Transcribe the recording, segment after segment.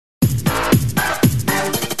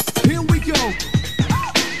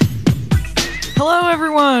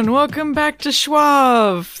everyone! Welcome back to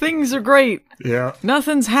Schwab! Things are great! Yeah.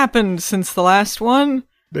 Nothing's happened since the last one.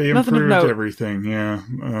 They Nothing of improved note. everything, yeah.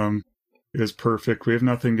 It was perfect. We have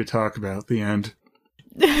nothing to talk about at the end.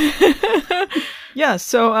 Yeah,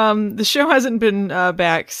 so the show hasn't been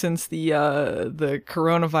back since the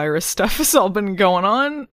coronavirus stuff has all been going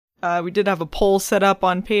on. We did have a poll set up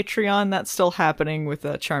on Patreon. That's still happening with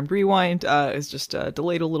Charmed Rewind. It's just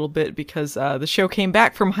delayed a little bit because the show came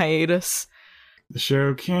back from hiatus. The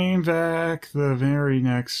show came back the very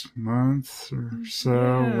next month or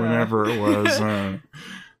so, whenever it was.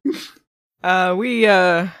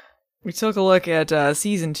 We took a look at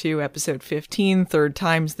Season 2, Episode 15, Third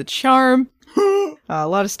Time's the Charm. A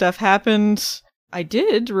lot of stuff happened. I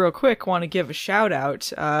did, real quick, want to give a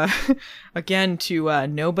shout-out, again, to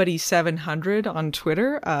Nobody700 on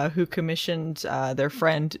Twitter, who commissioned their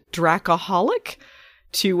friend Dracaholic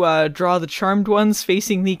to draw the Charmed ones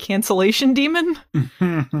facing the cancellation demon,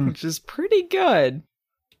 which is pretty good.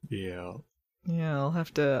 Yeah. Yeah, I'll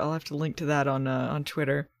have to link to that on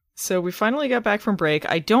Twitter. So we finally got back from break.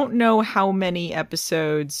 I don't know how many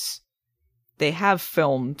episodes they have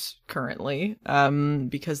filmed currently,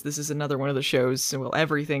 because this is another one of the shows. Well,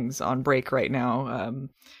 everything's on break right now,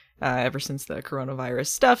 ever since the coronavirus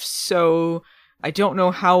stuff. So I don't know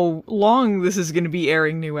how long this is going to be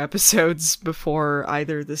airing new episodes before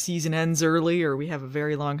either the season ends early or we have a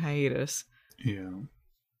very long hiatus. Yeah.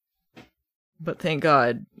 But thank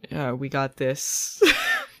God we got this.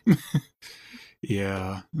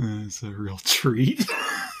 Yeah, it's a real treat.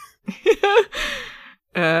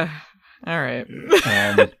 All right.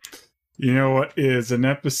 You know what is an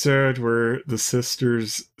episode where the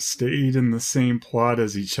sisters stayed in the same plot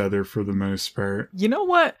as each other for the most part? You know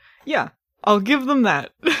what? Yeah, I'll give them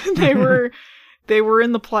that. They were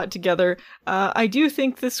in the plot together. I do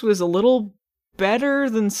think this was a little better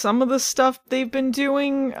than some of the stuff they've been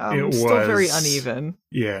doing. It was still very uneven.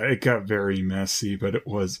 Yeah, it got very messy, but it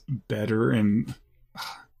was better, and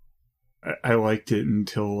I liked it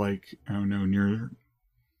until, like, I don't know,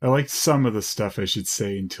 I liked some of the stuff, I should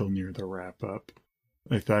say, until near the wrap up.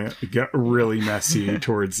 I thought it got really messy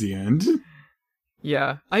towards the end.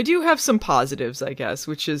 Yeah, I do have some positives, I guess,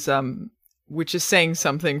 which is saying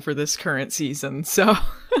something for this current season. So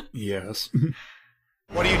Yes.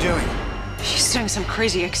 What are you doing? She's doing some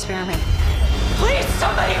crazy experiment. Please,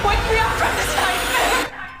 somebody wake me up from this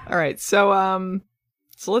nightmare! all right, so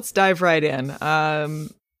let's dive right in.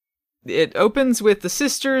 It opens with the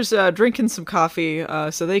sisters drinking some coffee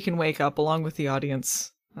so they can wake up along with the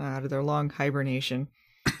audience out of their long hibernation.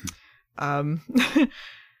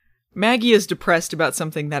 Maggie is depressed about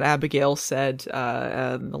something that Abigail said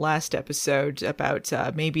in the last episode about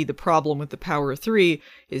maybe the problem with the Power 3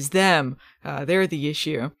 is them. They're the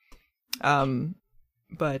issue.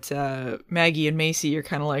 But Maggie and Macy are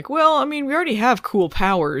kind of like, well, I mean, we already have cool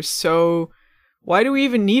powers, so why do we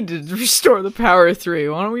even need to restore the Power 3?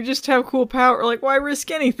 Why don't we just have cool power? Like, why risk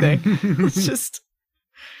anything?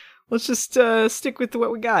 let's just stick with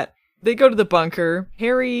what we got. They go to the bunker.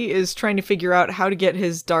 Harry is trying to figure out how to get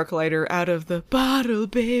his dark lighter out of the bottle,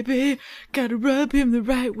 baby. Gotta rub him the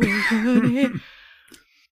right way, honey.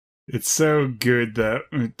 It's so good that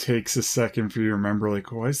it takes a second for you to remember,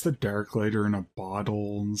 like, why is the dark lighter in a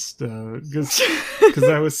bottle and stuff? Because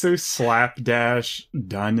I was so slapdash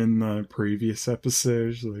done in the previous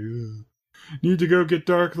episodes. Like, ugh. Need to go get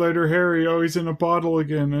dark lighter Harry. Oh, he's in a bottle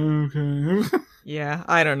again. Okay. Yeah,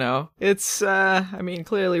 I don't know. It's, I mean,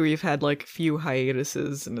 clearly we've had, like, a few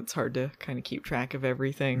hiatuses, and it's hard to kind of keep track of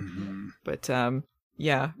everything. Mm-hmm. But,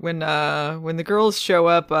 yeah, when the girls show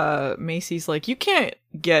up, Macy's like, you can't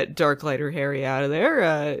get dark lighter Harry out of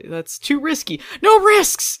there. That's too risky. No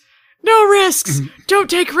risks! No risks! Don't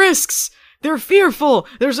take risks! They're fearful!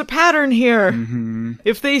 There's a pattern here! Mm-hmm.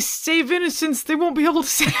 If they save innocence, they won't be able to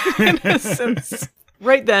save innocence.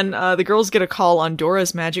 Right then, the girls get a call on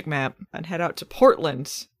Dora's magic map and head out to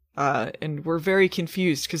Portland. And we're very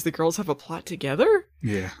confused because the girls have a plot together?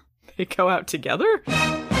 Yeah. They go out together?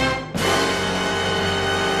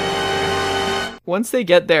 Once they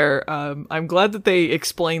get there, I'm glad that they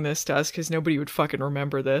explain this to us because nobody would fucking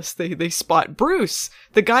remember this. They spot Bruce,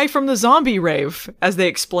 the guy from the zombie rave, as they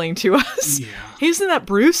explain to us. Yeah. Hey, isn't that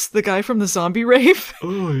Bruce, the guy from the zombie rave?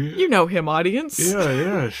 Oh, yeah. You know him, audience.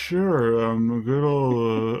 Yeah, sure. Good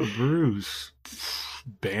old Bruce.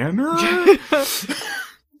 Banner?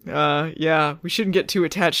 Yeah, we shouldn't get too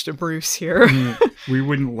attached to Bruce here. We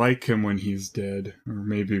wouldn't like him when he's dead. Or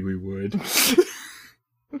maybe we would.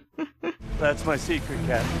 That's my secret,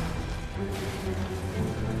 Captain.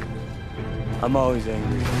 I'm always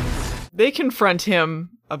angry. They confront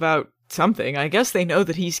him about something. I guess they know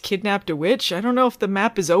that he's kidnapped a witch. I don't know if the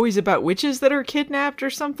map is always about witches that are kidnapped or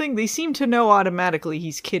something. They seem to know automatically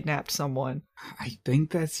he's kidnapped someone. I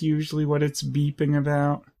think that's usually what it's beeping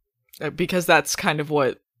about. Because that's kind of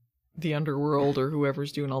what the underworld or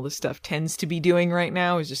whoever's doing all this stuff tends to be doing right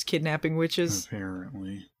now, is just kidnapping witches.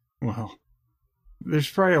 Apparently. Well, there's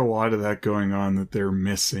probably a lot of that going on that they're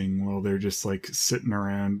missing while they're just like sitting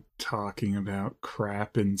around talking about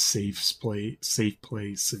crap and safe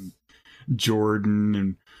place and Jordan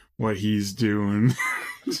and what he's doing.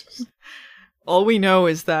 All we know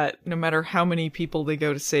is that no matter how many people they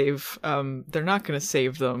go to save, they're not going to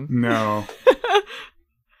save them. No.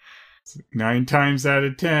 9 times out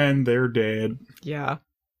of 10, they're dead. Yeah.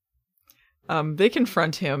 They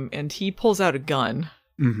confront him, and he pulls out a gun.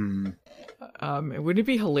 Mm-hmm. Wouldn't it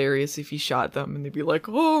be hilarious if he shot them, and they'd be like,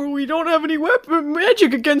 "Oh, we don't have any weapon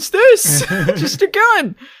magic against this! Just a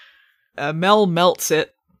gun!" Mel melts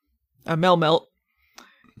it. Mel melt.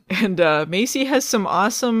 And Macy has some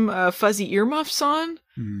awesome fuzzy earmuffs on.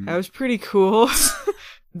 That was pretty cool.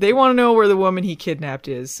 They want to know where the woman he kidnapped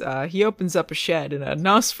is. He opens up a shed and a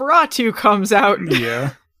Nosferatu comes out.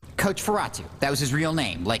 Yeah. Coach Ferratu. That was his real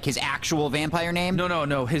name, like his actual vampire name?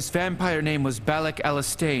 No. His vampire name was Balak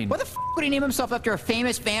Alastane. What the f*** would he name himself after a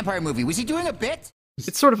famous vampire movie? Was he doing a bit?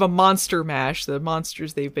 It's sort of a monster mash, the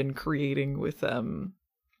monsters they've been creating with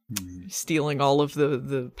stealing all of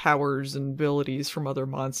the powers and abilities from other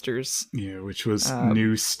monsters. Yeah, which was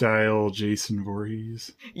new style Jason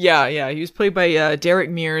Voorhees. Yeah, he was played by Derek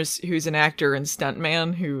Mears, who's an actor and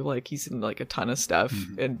stuntman who he's in a ton of stuff.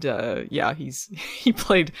 And he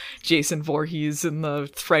played Jason Voorhees in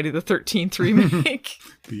the Friday the 13th remake.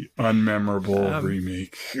 The unmemorable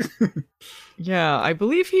remake. Yeah, I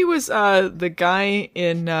believe he was the guy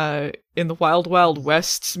in the Wild Wild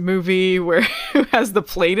West movie who has the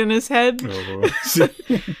plate in his head. Oh.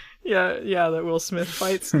 Yeah, that Will Smith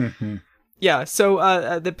fights. Yeah, so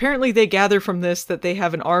apparently they gather from this that they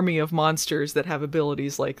have an army of monsters that have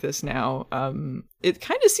abilities like this now. It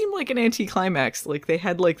kind of seemed like an anticlimax. Like they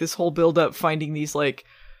had this whole build up finding these the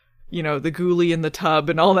ghoulie in the tub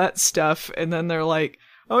and all that stuff, and then they're like,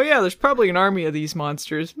 "Oh yeah, there's probably an army of these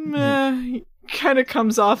monsters." Meh. Kind of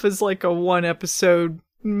comes off as a 1 episode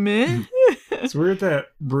meh. It's weird that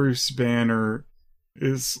Bruce Banner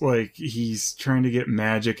is he's trying to get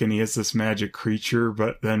magic and he has this magic creature,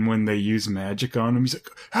 but then when they use magic on him, he's like,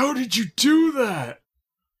 "How did you do that?"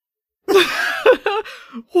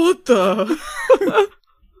 What the?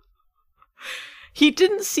 He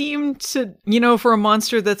didn't seem to, for a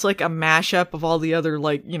monster that's a mashup of all the other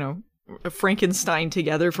Frankenstein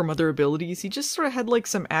together from other abilities, he just sort of had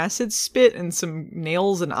some acid spit and some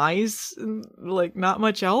nails and eyes and not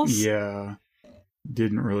much else. Yeah.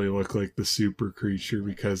 Didn't really look like the super creature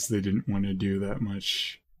because they didn't want to do that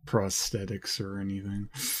much prosthetics or anything.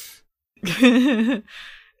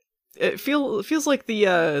 It feels like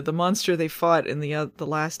the monster they fought in the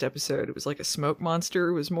last episode, it was a smoke monster.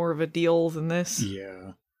 It was more of a deal than this.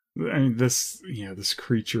 Yeah. I mean, this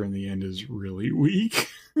creature in the end is really weak.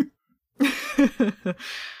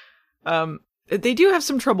 They do have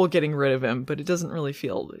some trouble getting rid of him, but it doesn't really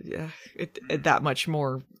feel that much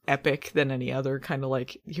more epic than any other kind of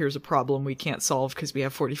here's a problem we can't solve because we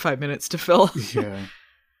have 45 minutes to fill. Yeah.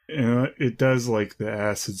 And it does the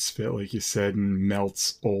acid spit, like you said, and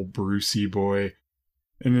melts old Brucey boy.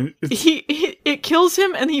 And it kills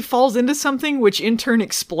him and he falls into something which in turn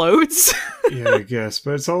explodes. Yeah, I guess.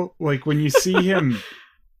 But it's all when you see him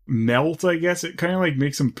melt, I guess it kind of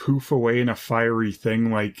makes him poof away in a fiery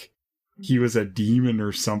thing like he was a demon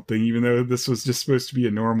or something, even though this was just supposed to be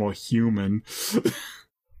a normal human.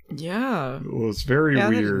 Yeah. Well, it's very weird.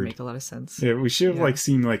 That doesn't weird. make a lot of sense. Yeah, we should have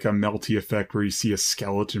seen a melty effect where you see a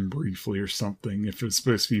skeleton briefly or something if it was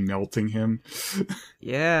supposed to be melting him.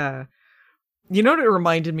 Yeah. You know what it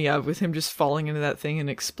reminded me of with him just falling into that thing and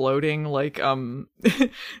exploding? The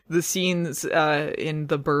scenes in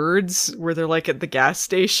The Birds where they're at the gas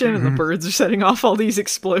station and the birds are setting off all these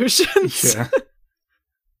explosions. Yeah.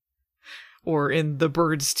 Or in The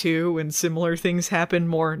Birds 2 when similar things happen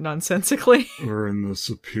more nonsensically. Or in the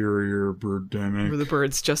Superior Birdemic. Where the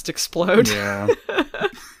birds just explode. Yeah.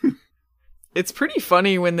 It's pretty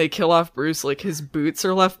funny when they kill off Bruce, his boots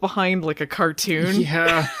are left behind like a cartoon.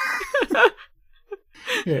 Yeah.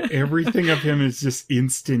 Yeah, everything of him is just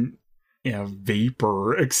instant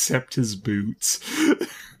vapor except his boots.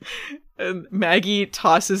 And Maggie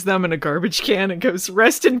tosses them in a garbage can and goes,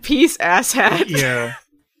 "Rest in peace, asshat." Yeah.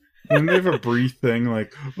 And they have a brief thing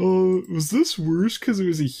 "Oh, was this worse because it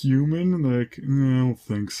was a human?" And they're I don't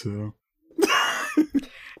think so.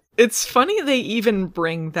 It's funny they even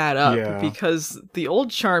bring that up, Yeah. because the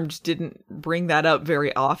old Charmed didn't bring that up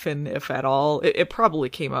very often, if at all. It probably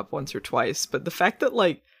came up once or twice, but the fact that,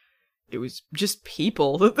 like, it was just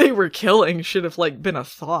people that they were killing should have, like, been a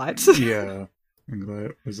thought. Yeah. I'm glad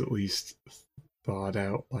it was at least thought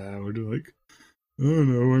out loud. Like, I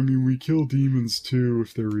don't know, I mean, we kill demons too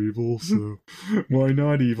if they're evil, so why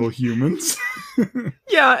not evil humans?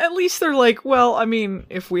 Yeah, at least they're like, well, I mean,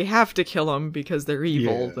 if we have to kill them because they're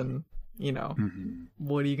evil, Yeah. then, you know, Mhm.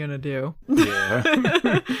 what are you gonna do?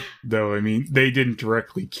 Yeah. Though, I mean, they didn't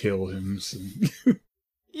directly kill him, so...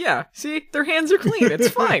 Yeah, see? Their hands are clean, it's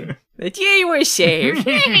fine. Yeah, you were saved.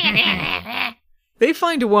 They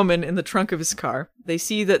find a woman in the trunk of his car. They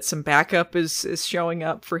see that some backup is showing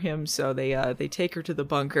up for him, so they take her to the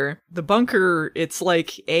bunker. The bunker, it's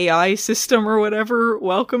like AI system or whatever,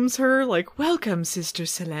 welcomes her, like, welcome, Sister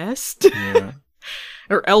Celeste. Yeah.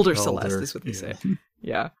 Or Elder Celeste is what they yeah. say.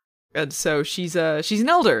 Yeah. And so she's an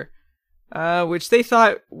elder, which they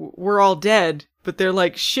thought we're all dead, but they're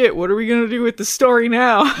like, shit, what are we gonna do with the story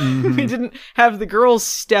now? Mhm. We didn't have the girls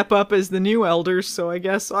step up as the new elders, so I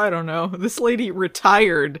guess, I don't know. This lady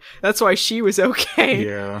retired. That's why she was okay.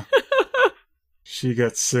 Yeah. She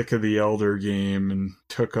got sick of the Elder game and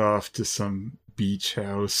took off to some beach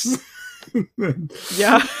house.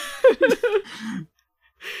 Yeah.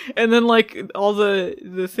 And then, like, all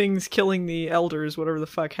the things killing the elders, whatever the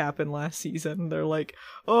fuck happened last season, they're like,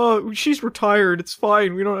 oh, she's retired, it's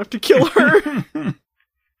fine, we don't have to kill her.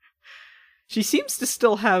 She seems to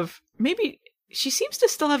still have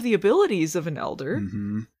the abilities of an elder,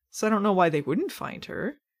 Mhm. so I don't know why they wouldn't find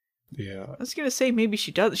her. Yeah. I was gonna say maybe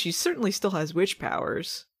she does. She certainly still has witch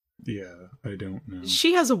powers. Yeah, I don't know.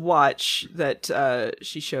 She has a watch that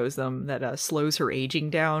she shows them that slows her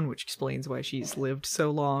aging down, which explains why she's lived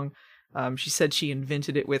so long. She said she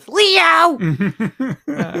invented it with Leo!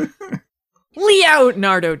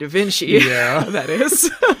 Leonardo da Vinci. Yeah. That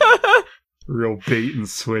is. Real bait and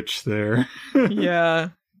switch there. Yeah.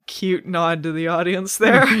 Cute nod to the audience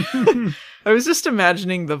there. I was just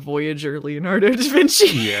imagining the Voyager Leonardo da Vinci.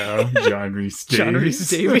 Yeah, John Rhys Davies. John Rhys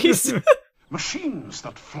Davies. Machines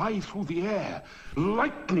that fly through the air,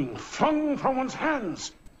 lightning flung from one's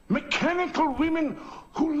hands, mechanical women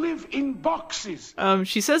who live in boxes.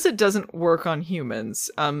 She says it doesn't work on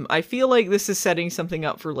humans. I feel like this is setting something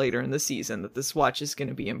up for later in the season, that this watch is going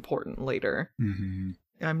to be important later. Mhm.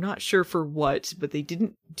 I'm not sure for what, but they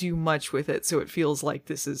didn't do much with it, so it feels like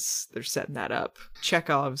they're setting that up.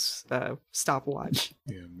 Chekhov's stopwatch.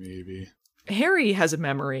 Yeah, maybe. Harry has a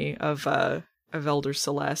memory of Elder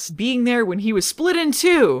Celeste being there when he was split in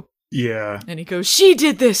two. Yeah. And he goes, she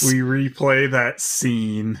did this! We replay that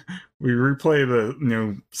scene. We replay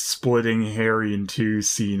the, splitting Harry in two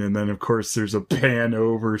scene, and then of course there's a pan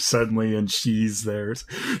over suddenly and she's there.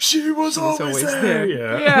 She was always there!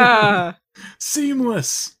 Yeah.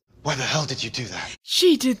 Seamless! Why the hell did you do that?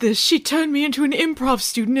 She did this. She turned me into an improv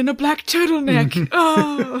student in a black turtleneck.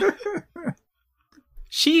 Oh.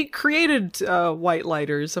 She created White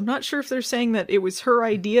Lighters. I'm not sure if they're saying that it was her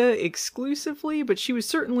idea exclusively, but she was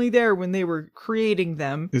certainly there when they were creating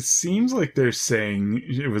them. It seems like they're saying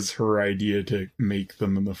it was her idea to make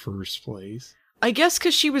them in the first place. I guess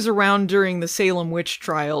because she was around during the Salem witch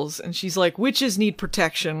trials, and she's like, witches need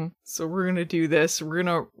protection, so we're gonna do this. We're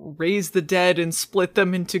gonna raise the dead and split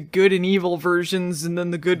them into good and evil versions, and then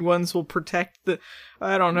the good ones will protect the...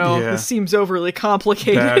 I don't know, Yeah. This seems overly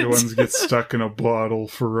complicated. Bad ones get stuck in a bottle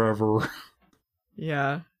forever.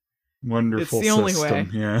 Yeah. Wonderful It's the only system,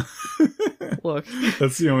 way. yeah. Look.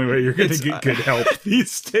 That's the only way you're gonna It's, get good help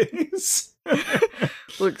these days.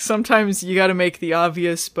 Look, sometimes you gotta make the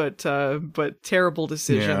obvious but terrible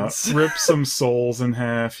decisions. Yeah, rip some souls in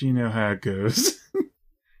half, you know how it goes.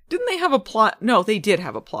 Didn't they have a plot? No, they did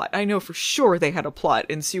have a plot. I know for sure they had a plot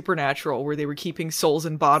in Supernatural where they were keeping souls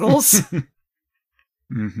in bottles.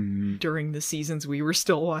 Mm-hmm. During the seasons we were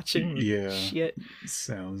still watching. Yeah. Shit.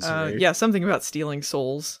 Sounds right. Yeah, something about stealing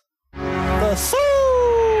souls. The Soul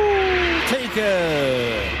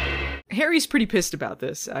Taker! Harry's pretty pissed about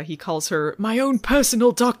this. He calls her my own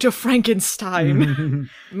personal Dr. Frankenstein.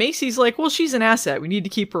 Macy's like, well, she's an asset. We need to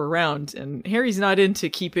keep her around. And Harry's not into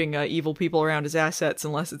keeping evil people around as assets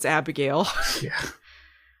unless it's Abigail. Yeah.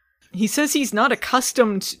 He says he's not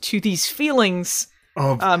accustomed to these feelings,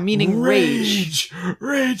 Of meaning rage.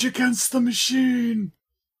 Rage against the machine.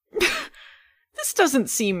 This doesn't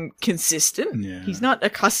seem consistent. Yeah. He's not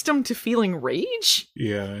accustomed to feeling rage?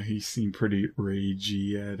 Yeah, he seemed pretty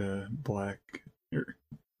ragey at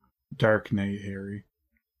Dark Knight Harry.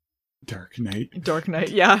 Dark Knight. Dark Knight,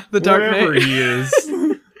 yeah, the Dark Whatever Knight. he is.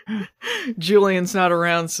 Julian's not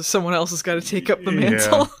around, so someone else has got to take up the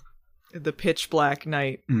mantle. the pitch black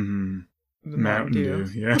night. Mm-hmm. The Mountain Dew,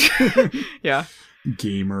 yeah. Yeah.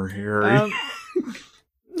 Gamer Harry.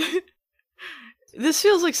 This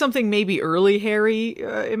feels like something maybe early Harry,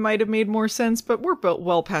 it might have made more sense, but we're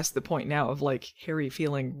well past the point now of, like, Harry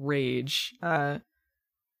feeling rage. I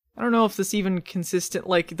don't know if this even consistent,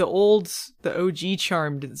 like, the OG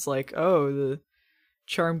Charmed, it's like, oh, the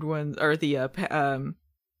Charmed ones, or the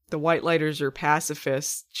White Lighters are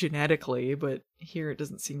pacifists genetically, but here it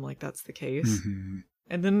doesn't seem like that's the case. Mm-hmm.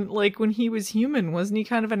 And then, like, when he was human, wasn't he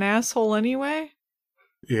kind of an asshole anyway?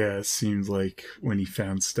 Yeah, it seemed like when he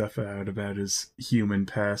found stuff out about his human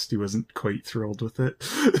past, he wasn't quite thrilled with it.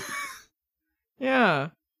 Yeah.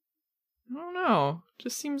 I don't know.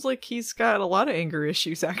 Just seems like he's got a lot of anger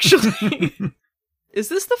issues, actually. Is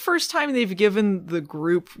this the first time they've given the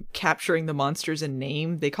group capturing the monsters a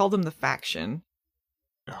name? They call them the Faction.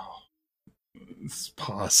 Oh, it's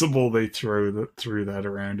possible they threw that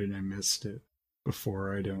around and I missed it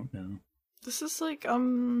before. I don't know. This is like,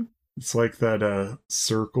 It's like that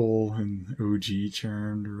circle in OG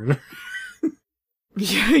Charmed or whatever.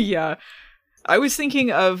 Yeah. I was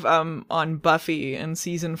thinking of on Buffy in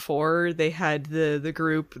season 4, they had the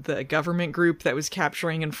group, the government group that was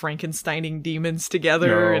capturing and Frankensteining demons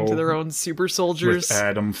together into their own super soldiers. With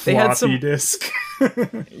Adam Floppy Disk.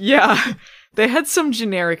 Yeah. They had some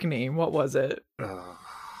generic name. What was it?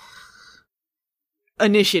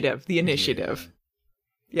 Initiative. The Initiative.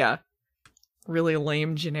 Yeah. Really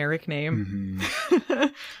lame generic name. Mm-hmm.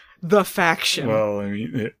 The Faction. Well, I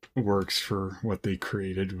mean, it works for what they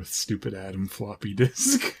created with stupid Adam Floppy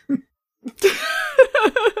Disk.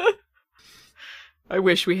 I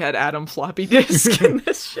wish we had Adam Floppy Disk in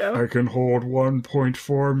this show. I can hold 1.4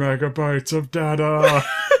 megabytes of data.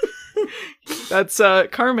 That's,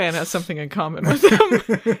 Carman has something in common with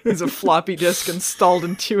him. He's a floppy disk installed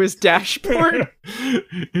into his dashboard.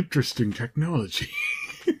 Interesting technology.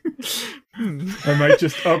 I might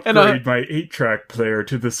just upgrade my 8-track player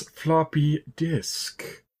to this floppy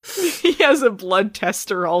disk. He has a blood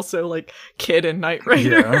tester also, like Kid and Knight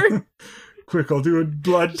Rider. Yeah. Quick, I'll do a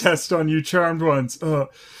blood test on you charmed ones.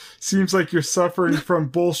 Seems like you're suffering from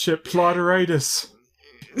bullshit plotteritis.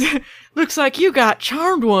 Looks like you got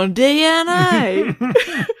charmed one DNA.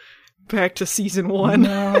 Back to season 1.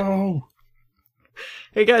 No.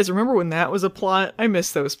 Hey guys, remember when that was a plot? I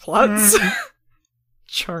miss those plots.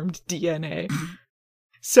 Charmed DNA.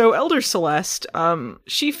 So Elder Celeste,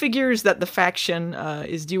 she figures that the Faction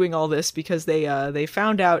is doing all this because they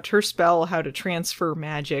found out her spell how to transfer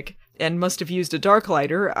magic and must have used a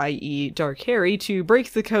Darklighter, i.e. Dark Harry, to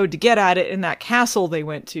break the code to get at it in that castle they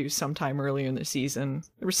went to sometime earlier in the season.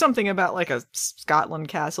 There was something about like a Scotland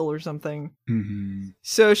castle or something. Mm-hmm.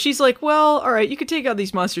 So she's like, well, alright, you could take out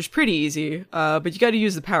these monsters pretty easy, but you gotta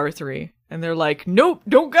use the Power 3. And they're like, nope,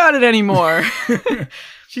 don't got it anymore.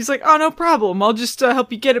 She's like, oh, no problem. I'll just help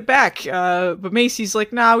you get it back. But Macy's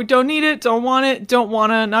like, nah, we don't need it. Don't want it. Don't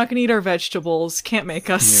wanna. Not gonna eat our vegetables. Can't make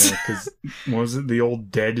us. Yeah, because was it the old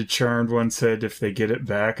dead charmed one said if they get it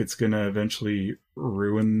back, it's gonna eventually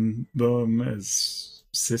ruin them as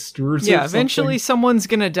sisters? Yeah, or eventually something? someone's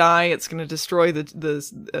gonna die. It's gonna destroy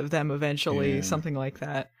them eventually. Something like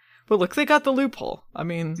that. But look, they got the loophole. I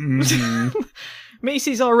mean, Mm-hmm.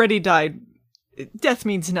 Macy's already died. Death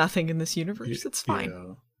means nothing in this universe. It's fine.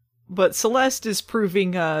 Yeah. But Celeste is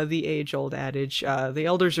proving the age-old adage, the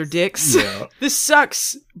elders are dicks. Yeah. This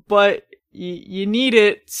sucks, but you need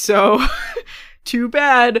it, so too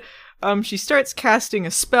bad. She starts casting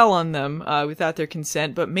a spell on them without their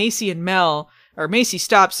consent, but Macy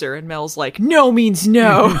stops her, and Mel's like, no means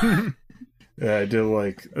no. Yeah, I did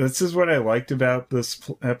this is what I liked about this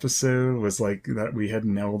episode, was like that we had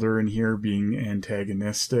an elder in here being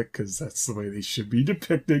antagonistic, because that's the way they should be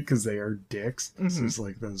depicted, because they are dicks. Mm-hmm. So it's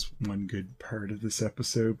like, that was one good part of this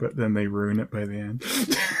episode, but then they ruin it by the end.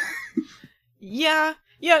 Yeah,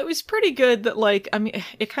 it was pretty good that, like, I mean,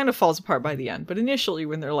 it kind of falls apart by the end, but initially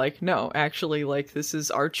when they're like, no, actually, like, this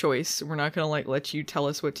is our choice, we're not gonna, like, let you tell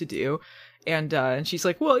us what to do, and she's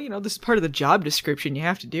like, well, this is part of the job description, you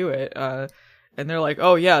have to do it, and they're like,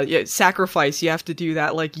 oh yeah, sacrifice, you have to do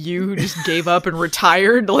that, like, you who just gave up and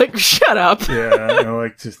retired, like, shut up. Yeah, I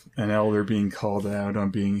like just an elder being called out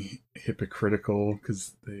on being hypocritical,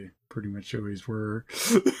 because they pretty much always were.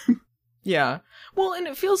 Yeah. Well, and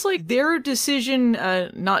it feels like their decision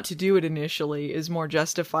not to do it initially is more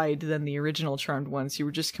justified than the original Charmed ones who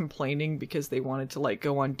were just complaining because they wanted to, like,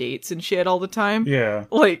 go on dates and shit all the time. Yeah.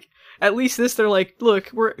 Like, at least this, they're like,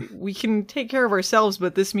 look, we can take care of ourselves,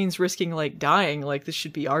 but this means risking, like, dying. Like, this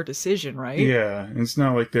should be our decision, right? Yeah. It's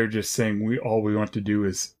not like they're just saying all we want to do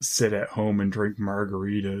is sit at home and drink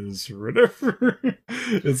margaritas or whatever.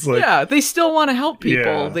 It's like... Yeah, they still want to help people.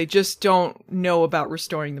 Yeah. They just don't know about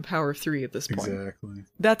restoring the power of 3 at this point. Exactly.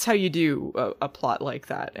 That's how you do a plot like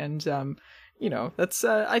that. And, you know, that's,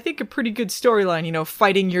 I think, a pretty good storyline, you know,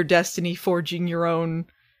 fighting your destiny, forging your own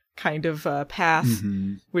kind of path,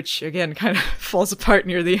 which, again, kind of falls apart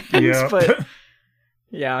near the end. Yeah. But,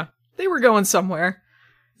 yeah, they were going somewhere.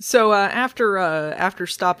 So after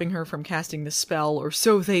stopping her from casting the spell, or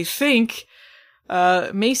so they think,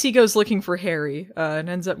 Macy goes looking for Harry and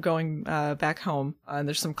ends up going back home. And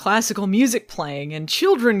there's some classical music playing and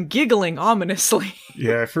children giggling ominously.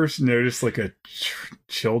 Yeah, I first noticed like a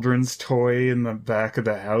children's toy in the back of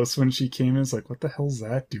the house when she came in. It's like, what the hell's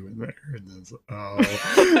that doing there? And then it's like, oh.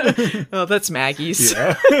 Oh, that's Maggie's.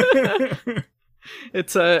 Yeah.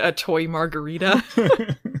 It's a toy margarita.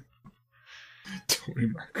 Toy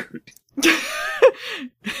margarita.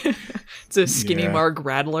 It's a Skinny Yeah. Marg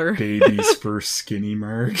Rattler. Baby's first Skinny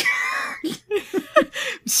Marg.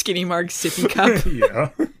 Skinny Marg sippy cup. Yeah.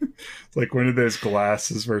 It's like one of those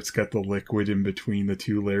glasses where it's got the liquid in between the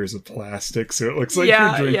two layers of plastic, so it looks like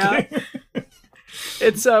Yeah, you're drinking. yeah.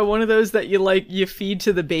 It's one of those that you feed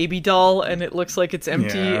to the baby doll and it looks like it's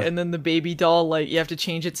empty, Yeah. and then the baby doll, like, you have to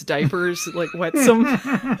change its diapers, like, wets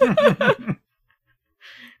them.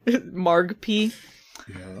 Marg pee.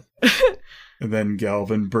 Yeah. And then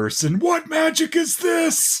Galvin bursts in, "What magic is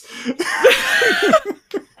this?"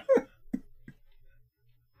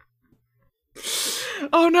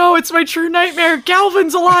 Oh no, it's my true nightmare.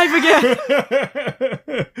 Galvin's alive again.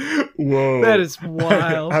 Whoa. That is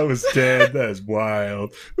wild. I was dead. That is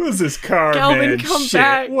wild. Who's this car Galvin, man come shit?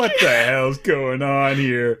 back. What the hell's going on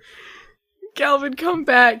here? Galvin, come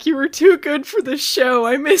back. You were too good for the show.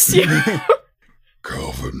 I miss you.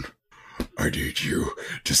 Galvin, I need you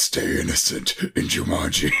to stay innocent in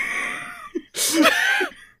Jumanji.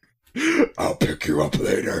 I'll pick you up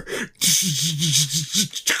later.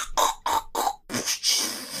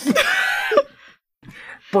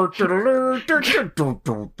 What?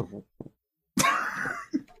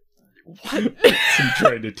 I'm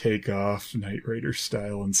trying to take off Knight Rider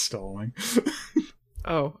style and stalling.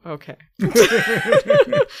 Oh, okay. This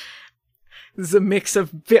is a mix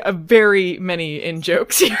of very many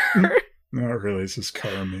in-jokes here. Not really, it's just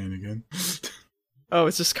Carman again. Oh,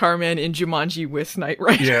 it's just Carman in Jumanji with Knight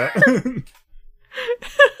Rider. Yeah.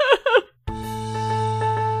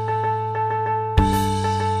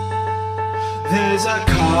 There's a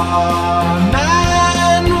car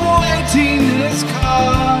man waiting in his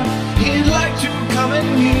car. He'd like to come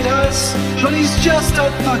and meet us, but he's just a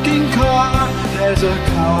fucking car. There's a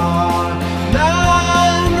car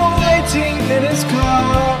man waiting in his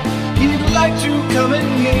car. He'd like to come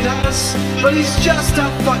and meet us, but he's just a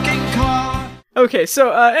fucking car. Okay,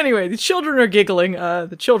 so anyway, the children are giggling.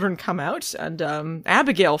 The children come out, and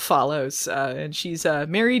Abigail follows, and she's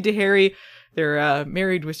married to Harry. They're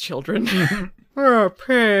married with children.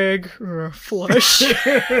 Peg, flush.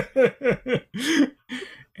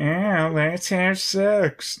 Yeah, let's have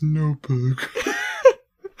sex. No, pig.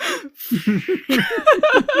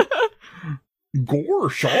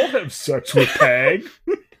 Gorsh, I'll have sex with Peg.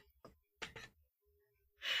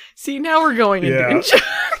 See, now we're going into Yeah.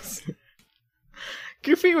 jokes.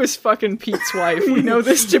 Goofy was fucking Pete's wife. We know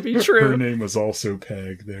this to be Her true. name was also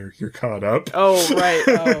Peg. There, you're caught up. Oh, right.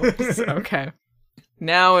 Oh, okay.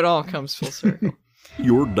 Now it all comes full circle.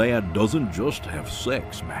 Your dad doesn't just have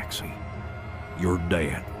sex, Maxie. Your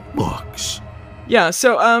dad fucks. Yeah,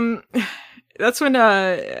 so, that's when,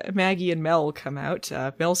 Maggie and Mel come out.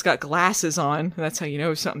 Mel's got glasses on. That's how you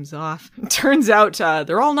know something's off. Turns out,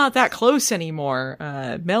 they're all not that close anymore.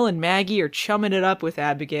 Mel and Maggie are chumming it up with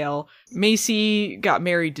Abigail. Macy got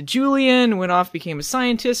married to Julian, went off, became a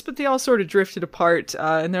scientist, but they all sort of drifted apart.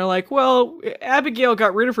 And they're like, well, Abigail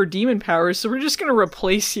got rid of her demon powers, so we're just gonna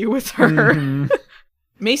replace you with her. Mm-hmm.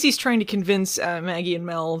 Macy's trying to convince Maggie and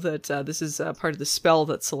Mel that this is part of the spell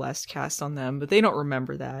that Celeste cast on them, but they don't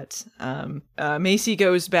remember that. Macy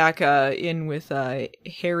goes back in with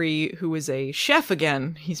Harry, who is a chef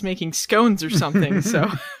again. He's making scones or something,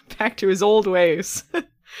 so back to his old ways.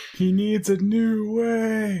 He needs a new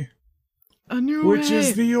way. A new way. Which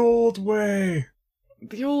is the old way.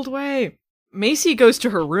 The old way. Macy goes to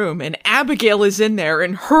her room, and Abigail is in there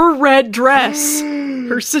in her red dress.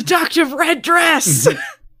 Her seductive red dress.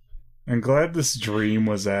 I'm glad this dream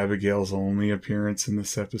was Abigail's only appearance in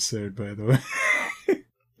this episode, by the way.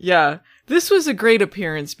 Yeah, this was a great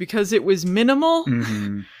appearance because it was minimal,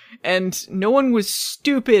 Mm-hmm. and no one was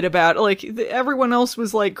stupid about it. Like, everyone else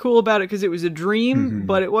was, like, cool about it because it was a dream,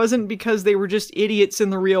 but it wasn't because they were just idiots in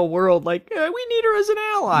the real world. Like, we need her as an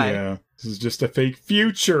ally. Yeah, this is just a fake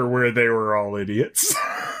future where they were all idiots.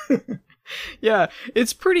 Yeah,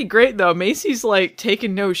 it's pretty great, though. Macy's, like,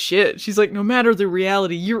 taking no shit. She's like, no matter the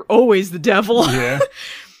reality, you're always the devil. Yeah.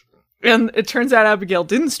 And it turns out Abigail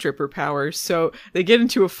didn't strip her powers, so they get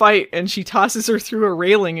into a fight, and she tosses her through a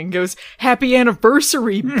railing and goes, "Happy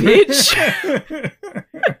anniversary, bitch!"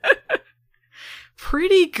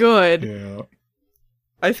 Pretty good. Yeah.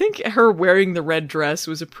 I think her wearing the red dress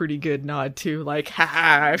was a pretty good nod, too. Like,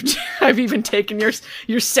 ha, I've even taken your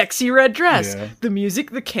sexy red dress. Yeah. The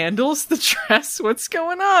music, the candles, the dress, what's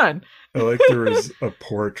going on? I like there was a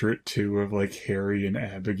portrait, too, of, like, Harry and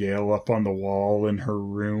Abigail up on the wall in her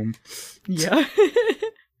room. Yeah.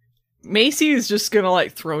 Macy is just gonna,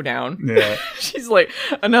 like, throw down. Yeah. She's like,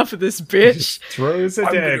 enough of this, bitch. Throws a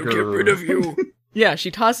dagger. Gonna get rid of you. Yeah,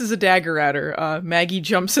 she tosses a dagger at her. Maggie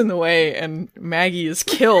jumps in the way, and Maggie is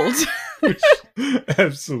killed.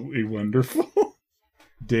 Absolutely wonderful.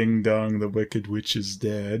 Ding dong, the Wicked Witch is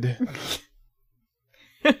dead.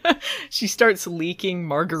 She starts leaking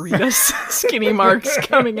margaritas, skinny marks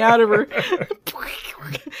coming out of her.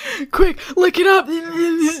 Quick, lick it up!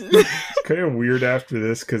 It's kind of weird after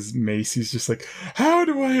this, because Macy's just like, how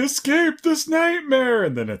do I escape this nightmare?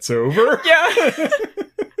 And then it's over. Yeah.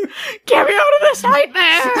 Get me out of this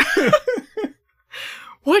nightmare!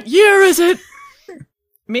 What year is it?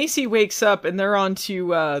 Macy wakes up and they're on to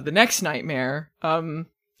the next nightmare.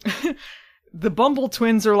 The Bumble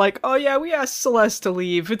twins are like, oh yeah, we asked Celeste to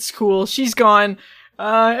leave. It's cool. She's gone.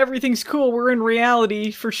 Everything's cool. We're in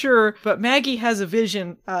reality for sure. But Maggie has a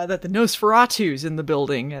vision that the Nosferatu's in the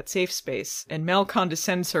building at Safe Space, and Mel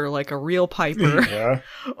condescends her like a real Piper. Yeah.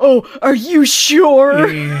 Oh, are you sure?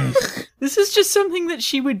 This is just something that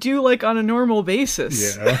she would do like on a normal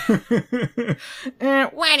basis. Yeah.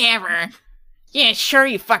 Whatever. Yeah, sure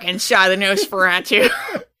you fucking saw the Nosferatu.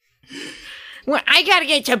 Well, I gotta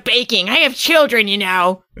get to baking. I have children, you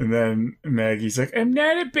know. And then Maggie's like, I'm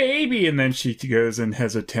not a baby. And then she goes and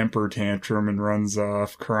has a temper tantrum and runs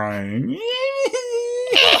off crying. Jordan,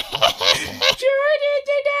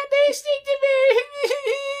 they're not listening to me.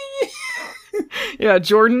 Yeah,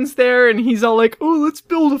 Jordan's there and he's all like, oh, let's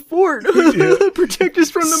build a fort. Protect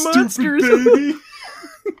us from the Stupid monsters. baby.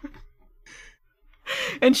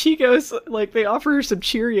 And she goes, like, they offer her some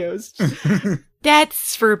Cheerios.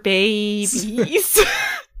 That's for babies.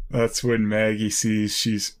 That's when Maggie sees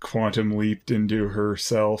she's quantum leaped into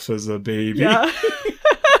herself as a baby. Yeah.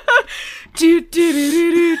 And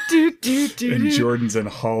Jordan's a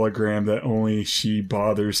hologram that only she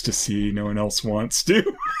bothers to see, no one else wants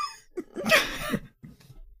to.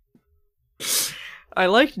 I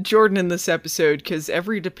liked Jordan in this episode because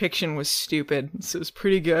every depiction was stupid, so it was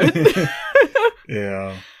pretty good.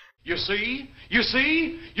 Yeah. You see?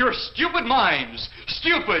 Your stupid minds!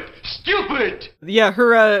 Stupid! Yeah,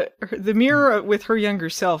 the mirror with her younger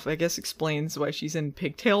self, I guess, explains why she's in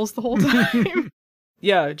pigtails the whole time.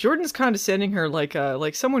 Yeah, Jordan's condescending her like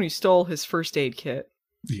someone who stole his first aid kit.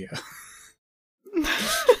 Yeah.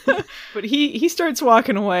 But he starts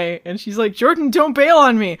walking away, and she's like, Jordan, don't bail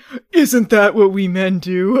on me! Isn't that what we men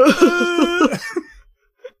do?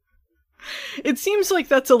 It seems like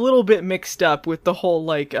that's a little bit mixed up with the whole,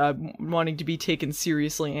 like, wanting to be taken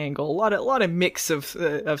seriously angle. A lot of mix of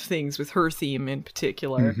things with her theme in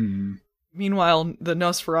particular. Mm-hmm. Meanwhile, the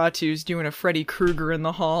Nosferatu's doing a Freddy Krueger in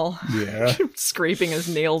the hall. Yeah. Scraping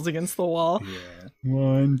his nails against the wall. Yeah.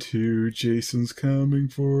 1, 2, Jason's coming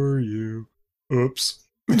for you. Oops.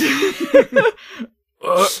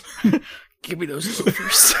 Give me those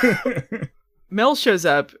loafers. Mel shows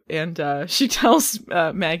up, and she tells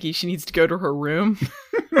Maggie she needs to go to her room.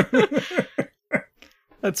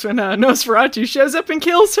 That's when Nosferatu shows up and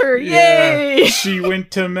kills her. Yay! Yeah, she went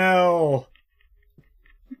to Mel.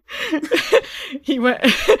 He went,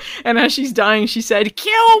 and as she's dying, she said,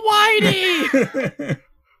 "Kill Whitey!"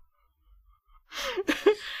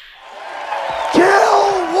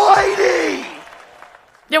 Kill Whitey!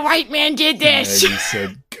 The white man did this. Maggie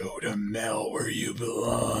said, go to Mel where you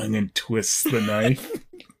belong, and twists the knife.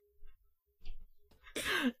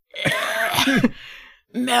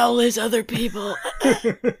 Mel is other people.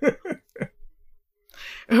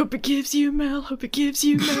 Hope it gives you Mel. Hope it gives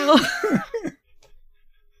you Mel.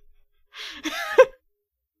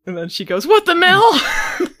 And then she goes, what the Mel?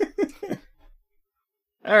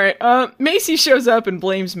 Alright, Macy shows up and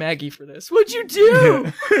blames Maggie for this. What'd you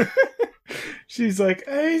do? She's like,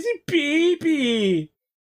 oh, it's a baby.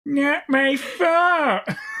 Not my fault.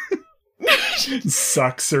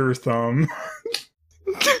 Sucks her thumb.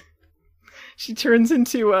 She turns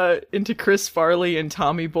into Chris Farley and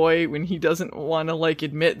Tommy Boy when he doesn't want to like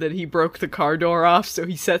admit that he broke the car door off, so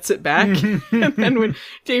he sets it back. And then when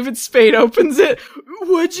David Spade opens it,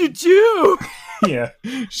 what'd you do? Yeah,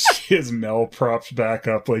 she has Mel propped back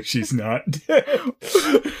up like she's not dead.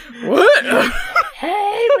 What?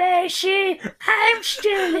 Hey, Macy, I'm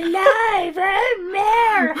still alive. I'm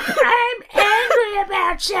Mel. I'm angry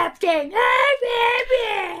about something. I'm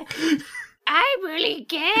happy. I'm really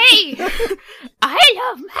gay. I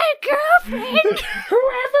love my girlfriend.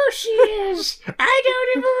 Whoever she is, I don't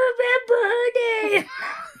even remember her name.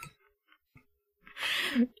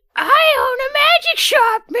 I own a magic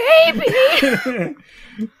shop, maybe.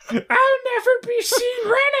 I'll never be seen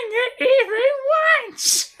running it even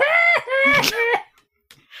once.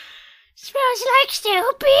 Smells like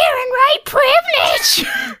stale beer and white privilege.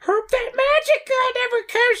 Hope that magic guy never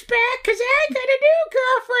comes back, because I got a new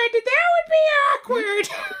girlfriend, and that would be awkward.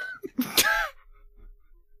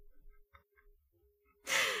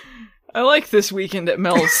 I like this weekend at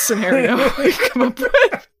Mel's scenario we've come up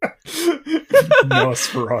with.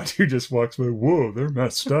 Nosferatu just walks by. Whoa, they're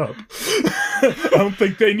messed up. I don't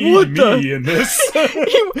think they need me in this.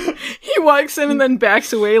 He walks in and then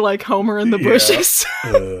backs away like Homer in the bushes.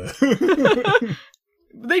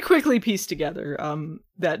 They quickly piece together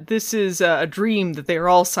that this is a dream that they are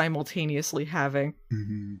all simultaneously having.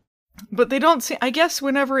 Mm-hmm. But they don't see, I guess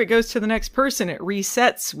whenever it goes to the next person, it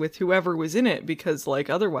resets with whoever was in it, because like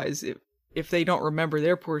otherwise, if they don't remember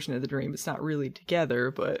their portion of the dream, it's not really together,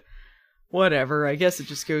 but whatever. I guess it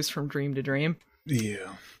just goes from dream to dream.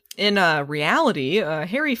 Yeah. In reality,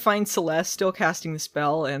 Harry finds Celeste still casting the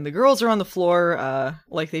spell, and the girls are on the floor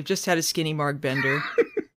like they've just had a skinny Marg bender.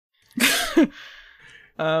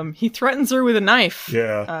 He threatens her with a knife.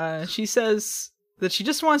 Yeah. She says that she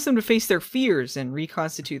just wants them to face their fears and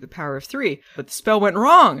reconstitute the power of 3. But the spell went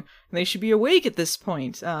wrong, and they should be awake at this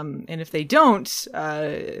point. And if they don't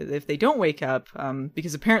wake up,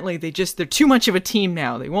 because apparently they're too much of a team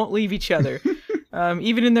now. They won't leave each other,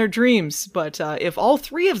 even in their dreams. But if all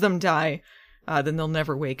 3 of them die, then they'll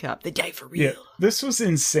never wake up. They die for real. Yeah, this was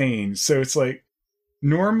insane. So it's like,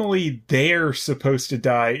 normally they're supposed to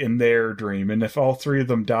die in their dream, and if all 3 of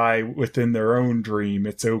them die within their own dream,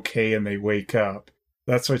 it's okay and they wake up.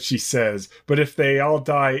 That's what she says. But if they all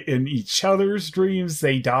die in each other's dreams,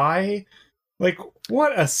 they die? Like,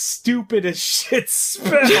 what a stupid as shit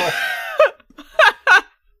spell.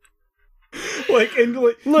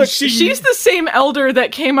 Look, she's the same elder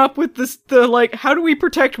that came up with how do we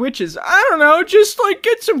protect witches? I don't know, just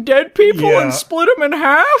get some dead people and split them in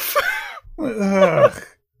half.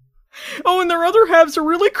 Oh, and their other halves are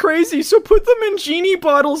really crazy, so put them in genie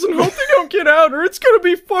bottles and hope they don't get out, or it's gonna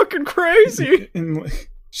be fucking crazy. And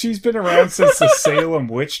she's been around since the Salem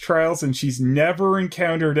witch trials, and she's never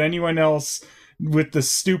encountered anyone else with the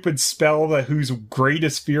stupid spell whose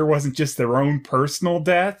greatest fear wasn't just their own personal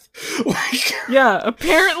death. Yeah,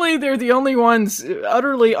 apparently they're the only ones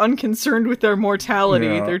utterly unconcerned with their mortality.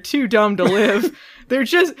 Yeah. They're too dumb to live. They're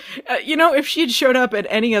just, if she had showed up at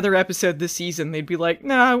any other episode this season, they'd be like,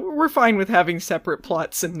 nah, we're fine with having separate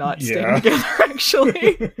plots and not staying together,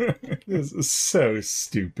 actually. This is so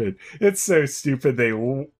stupid. It's so stupid they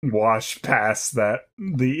wash past the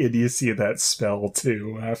idiocy of that spell,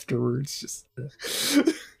 too, afterwards.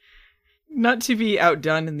 Just... Not to be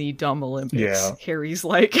outdone in the dumb Olympics, Harry's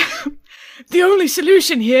like... The only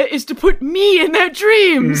solution here is to put me in their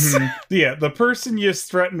dreams. Mm-hmm. Yeah, the person you just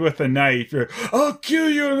threatened with a knife, I'll kill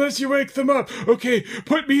you unless you wake them up. Okay,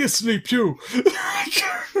 put me asleep too.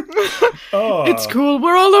 It's cool,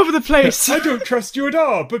 we're all over the place. I don't trust you at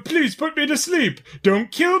all, but please put me to sleep.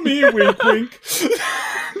 Don't kill me, wink wink.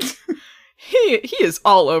 He is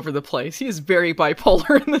all over the place. He is very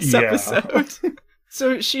bipolar in this episode.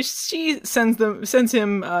 So she sends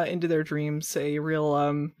him into their dreams, a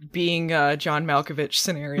real being John Malkovich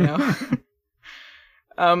scenario.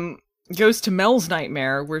 Goes to Mel's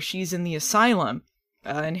nightmare where she's in the asylum,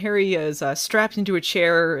 and Harry is strapped into a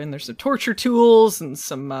chair, and there's some torture tools and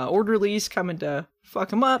some orderlies coming to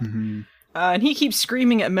fuck him up. Mm-hmm. And he keeps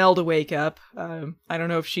screaming at Mel to wake up. I don't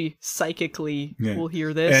know if she psychically will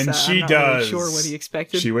hear this. And she I'm not does. really sure what he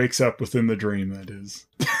expected. She wakes up within the dream, that is.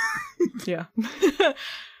 Yeah.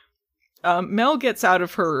 Mel gets out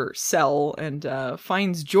of her cell and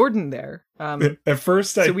finds Jordan there. At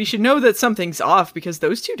first, so we should know that something's off because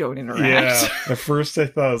those two don't interact. Yeah. At first, I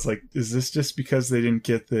thought, I was like, is this just because they didn't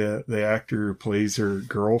get the actor who plays her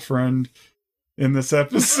girlfriend in this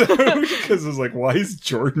episode because it was like, why is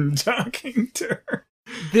Jordan talking to her?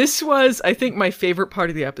 This was, I think, my favorite part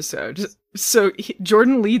of the episode. So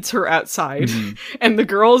Jordan leads her outside, and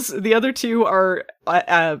the other two are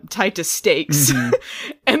tied to stakes.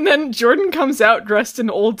 And then Jordan comes out dressed in an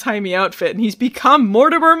old-timey outfit, and he's become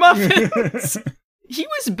Mortimer Muffins. He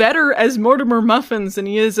was better as Mortimer Muffins than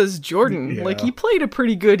he is as Jordan. Yeah. Like, he played a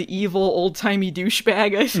pretty good evil, old-timey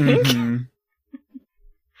douchebag, I think.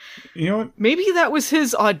 You know what? Maybe that was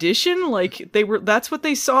his audition. Like that's what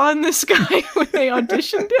they saw in this guy when they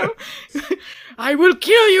auditioned him. I will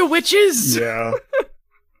kill you, witches. Yeah.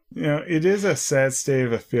 It is a sad state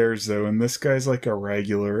of affairs though, and this guy's like a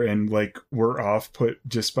regular, and like we're off put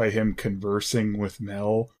just by him conversing with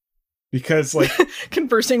Mel. Because like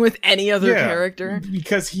conversing with any other character.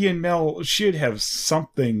 Because he and Mel should have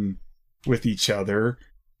something with each other.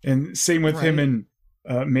 And same with him and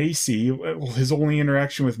Macy. Well, his only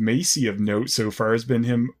interaction with Macy of note so far has been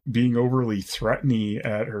him being overly threatening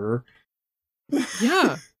at her.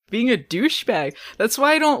 Yeah, being a douchebag. That's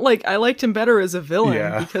why I liked him better as a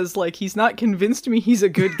villain, because like he's not convinced me he's a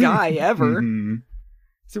good guy ever.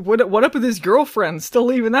 So what up with his girlfriend? Still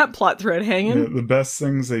leaving that plot thread hanging. Yeah, the best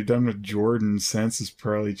things they've done with Jordan since is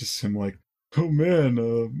probably just him like, oh man,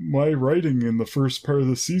 my writing in the first part of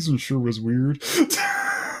the season sure was weird.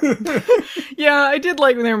 Yeah, I did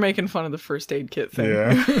like when they were making fun of the first aid kit thing.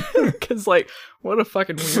 Yeah. Because, like, what a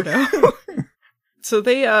fucking weirdo. So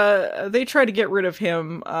they try to get rid of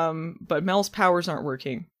him, but Mel's powers aren't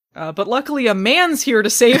working. But luckily a man's here to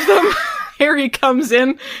save them. Harry comes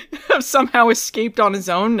in, somehow escaped on his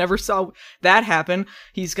own, never saw that happen.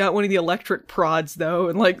 He's got one of the electric prods, though,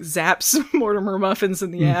 and, like, zaps Mortimer Muffins in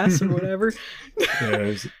the ass or whatever.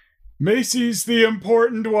 Yeah, Macy's the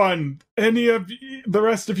important one. Any of the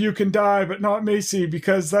rest of you can die, but not Macy,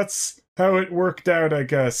 because that's how it worked out, I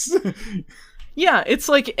guess. Yeah, it's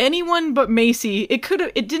like anyone but Macy. It could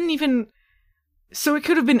have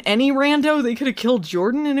been any rando. They could have killed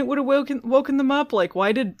Jordan and it would have woken them up. Like,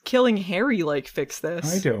 why did killing Harry, like, fix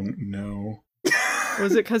this? I don't know.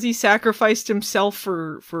 Was it because he sacrificed himself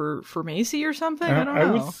for Macy or something? I don't know. I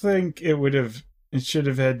would think it should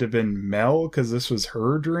have had to been Mel, because this was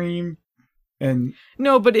her dream. And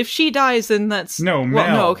no, but if she dies, then that's... No, Mel.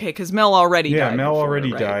 Well, no, okay, because Mel already died. Yeah, Mel before,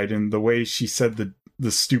 already right? died, and the way she said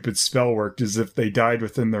the stupid spell worked is if they died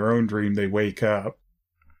within their own dream, they wake up.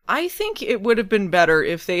 I think it would have been better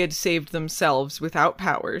if they had saved themselves without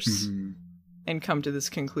powers and come to this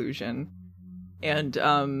conclusion. And,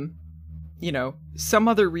 some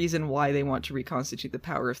other reason why they want to reconstitute the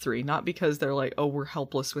power of 3. Not because they're like, oh, we're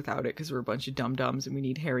helpless without it because we're a bunch of dum-dums and we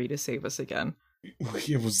need Harry to save us again.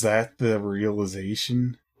 Was that the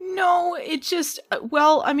realization? No, it just,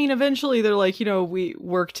 eventually they're like, we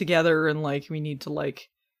work together and, like, we need to, like,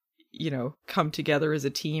 come together as a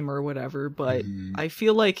team or whatever, but I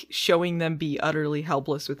feel like showing them be utterly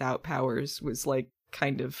helpless without powers was, like,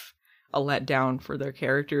 kind of a letdown for their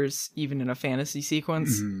characters, even in a fantasy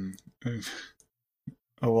sequence.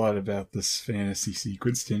 A lot about this fantasy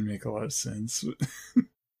sequence didn't make a lot of sense.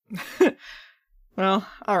 Well,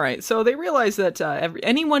 alright, so they realize that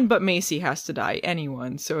anyone but Macy has to die,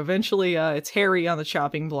 anyone. So eventually it's Harry on the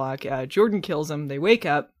chopping block, Jordan kills him, they wake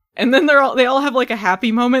up, and then they all have like a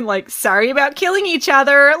happy moment, like, sorry about killing each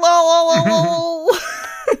other, lol.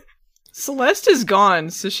 Celeste is gone,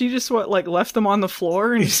 so she just left them on the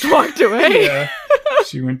floor and just walked away. Yeah,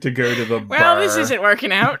 she went to go to the bar. Well, this isn't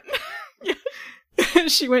working out.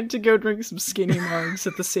 She went to go drink some skinny margs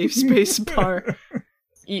at the Safe Space bar.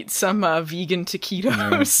 Eat some vegan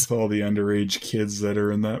taquitos. With all the underage kids that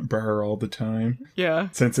are in that bar all the time. Yeah.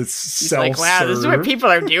 Since it's He's self-serve. like, wow, this is what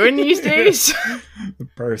people are doing these days? The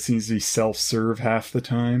bar seems to be self-serve half the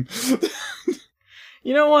time.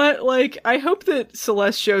 You know what? Like, I hope that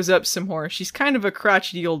Celeste shows up some more. She's kind of a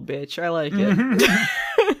crotchety old bitch. I like it.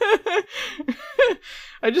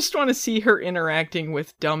 I just want to see her interacting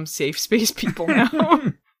with dumb Safe Space people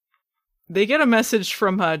now. They get a message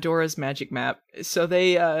from Dora's magic map. So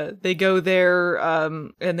they go there,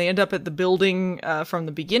 and they end up at the building from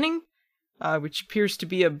the beginning, which appears to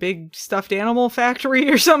be a big stuffed animal factory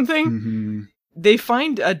or something. They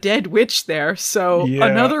find a dead witch there, so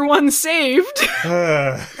another one saved.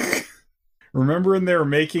 Remember when they were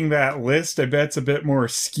making that list? I bet it's a bit more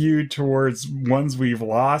skewed towards ones we've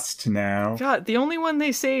lost now. God, the only one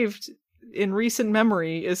they saved in recent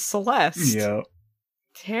memory is Celeste. Yeah.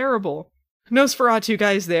 Terrible. Nosferatu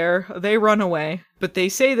guys there, they run away, but they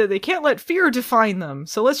say that they can't let fear define them,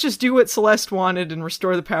 so let's just do what Celeste wanted and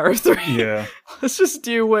restore the power of 3. Yeah. Let's just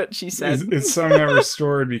do what she said. It's somehow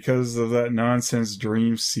restored because of that nonsense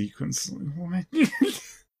dream sequence. What?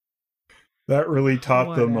 That really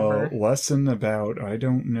taught them Whatever. a lesson about, I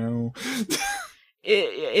don't know.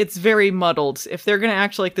 It's very muddled. If they're going to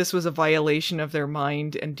act like this was a violation of their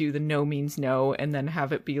mind and do the no means no, and then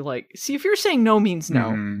have it be like, see, if you're saying no means no,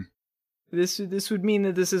 Mhm. this would mean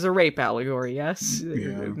that this is a rape allegory, yes?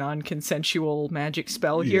 Yeah. Non-consensual magic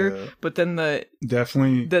spell here. Yeah. But then the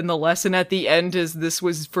Definitely. lesson at the end is this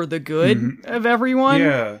was for the good Mhm. of everyone.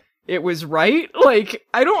 Yeah. It was right. Like,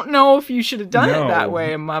 I don't know if you should have done No, it that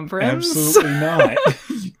way, my friends. Absolutely not.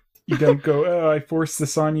 You don't go, oh, I forced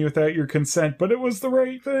this on you without your consent, but it was the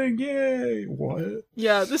right thing. Yay. What?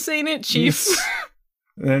 Yeah, this ain't it, Chief.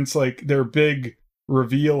 And then it's like their big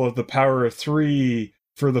reveal of the power of 3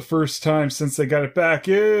 for the first time since they got it back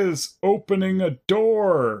is opening a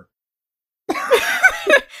door.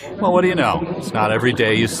 Well, what do you know? It's not every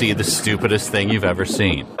day you see the stupidest thing you've ever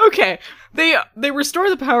seen. Okay, they restore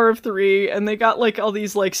the power of 3, and they got like all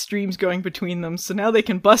these like streams going between them, so now they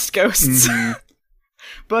can bust ghosts. Mhm.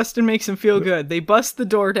 Bust and makes them feel good. They bust the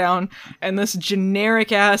door down, and this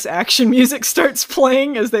generic ass action music starts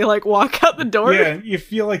playing as they like walk out the door. Yeah, you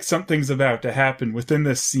feel like something's about to happen within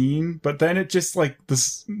this scene, but then it just like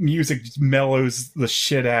this music mellows the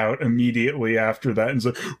shit out immediately after that, and it's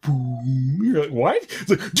like, boom. You're like, what? It's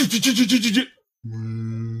like,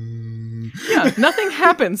 Yeah, nothing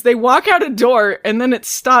happens. They walk out a door, and then it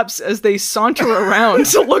stops as they saunter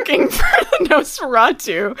around looking for the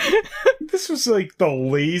Nosferatu. This was like the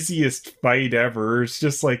laziest fight ever. It's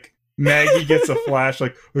just like Maggie gets a flash,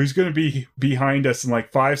 like, oh, he's gonna be behind us in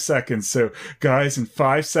like 5 seconds. So, guys, in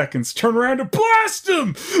 5 seconds, turn around and blast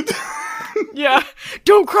him! Yeah,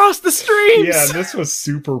 don't cross the streams! Yeah, this was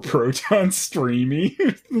super proton streamy.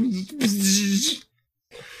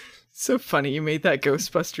 So funny you made that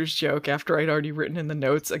Ghostbusters joke after I'd already written in the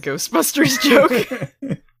notes a Ghostbusters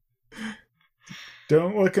joke.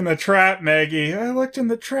 Don't look in the trap, Maggie. I looked in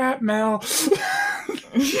the trap, Mal.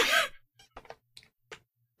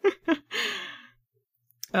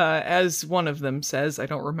 As one of them says, I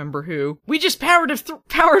don't remember who, we just power of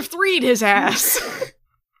 3'd his ass.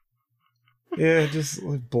 Yeah, it just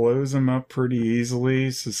like, blows him up pretty easily.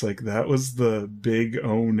 It's just like, that was the big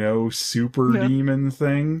oh no super demon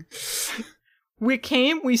thing. We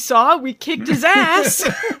came, we saw, we kicked his ass.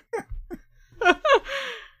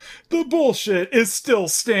 The bullshit is still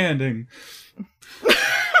standing.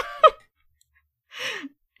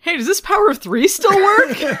 Hey, does this power of 3 still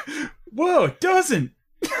work? Whoa, it doesn't.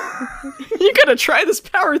 You gotta try this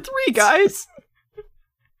power of 3, guys.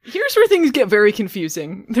 Here's where things get very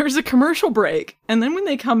confusing. There's a commercial break, and then when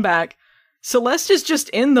they come back, Celeste is just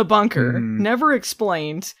in the bunker, never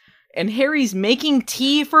explained, and Harry's making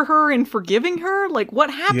tea for her and forgiving her? Like, what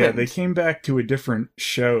happened? Yeah, they came back to a different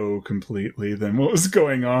show completely than what was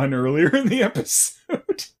going on earlier in the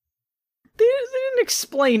episode. They didn't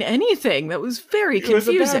explain anything. That was very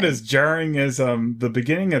confusing. It was about as jarring as the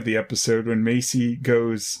beginning of the episode when Macy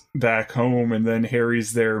goes back home and then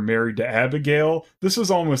Harry's there married to Abigail. This was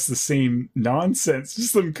almost the same nonsense.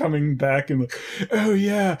 Just them coming back and like, oh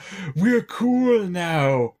yeah, we're cool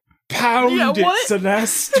now. Pound it,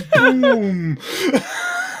 Celeste. Boom.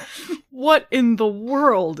 What in the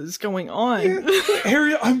world is going on? Yeah.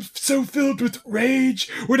 Harry, I'm so filled with rage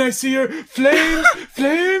when I see her. Flames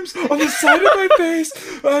on the side of my face.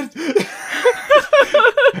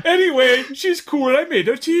 Anyway, she's cool. I made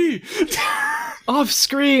her tea. Off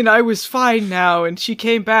screen, I was fine now, and she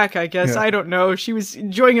came back, I guess. Yeah. I don't know. She was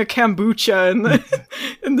enjoying a kombucha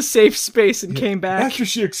in the safe space and came back. After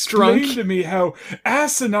she explained drunk. to me how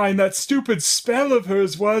asinine that stupid spell of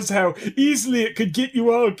hers was, how easily it could get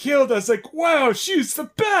you all killed, I was like, wow, she's the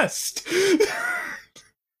best.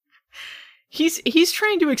 He's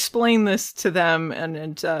trying to explain this to them,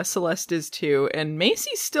 and Celeste is too, and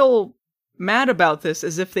Macy's still mad about this,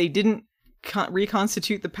 as if they didn't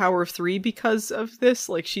reconstitute the power of 3 because of this.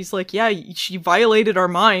 Like, she's like, yeah, she violated our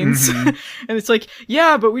minds. And it's like,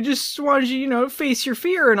 yeah, but we just wanted you, to face your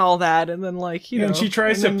fear and all that. And then, like, And she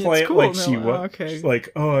tries to play it like she was. Okay. Like,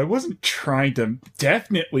 oh, I wasn't trying to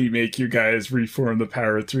definitely make you guys reform the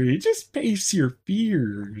power of 3. Just face your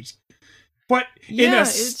fears. But in a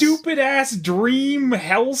stupid-ass dream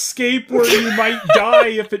hellscape where you might die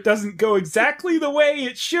if it doesn't go exactly the way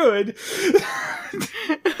it should.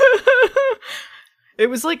 It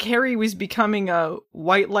was like Harry was becoming a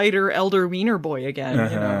white lighter elder wiener boy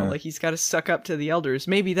again, like he's got to suck up to the elders.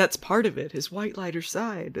 Maybe that's part of it, his white lighter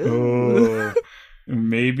side. Oh,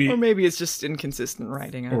 maybe. Or maybe it's just inconsistent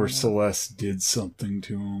writing. I don't know. Celeste did something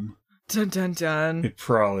to him. Dun dun dun. It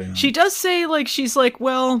probably. She does say, she's like,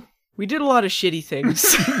 well, we did a lot of shitty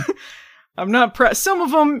things. I'm not some of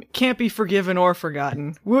them can't be forgiven or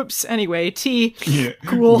forgotten. Whoops. Anyway, T. Yeah.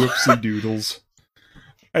 Cool. Whoopsie doodles.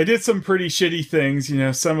 I did some pretty shitty things,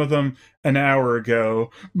 some of them an hour ago.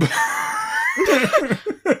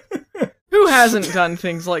 Who hasn't done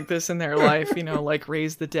things like this in their life, like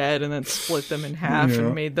raise the dead and then split them in half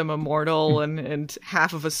and made them immortal and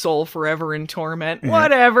half of a soul forever in torment. Yeah.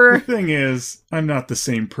 Whatever. The thing is, I'm not the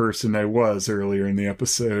same person I was earlier in the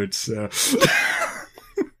episode, so...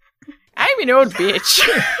 I'm an old bitch.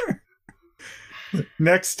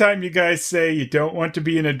 Next time you guys say you don't want to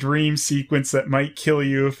be in a dream sequence that might kill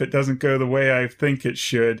you if it doesn't go the way I think it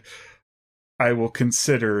should, I will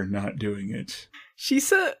consider not doing it. She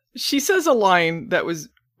says a line that was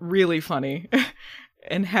really funny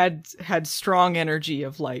and had strong energy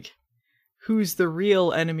of like, who's the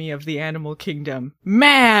real enemy of the animal kingdom?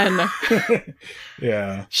 Man!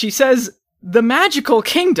 Yeah. She says the magical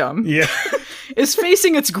kingdom is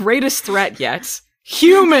facing its greatest threat yet.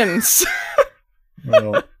 Humans!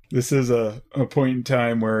 Well, this is a point in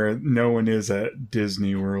time where no one is at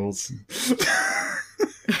Disney Worlds.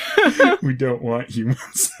 We don't want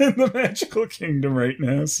humans in the magical kingdom right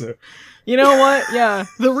now, so... You know what? Yeah,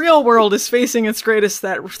 the real world is facing its greatest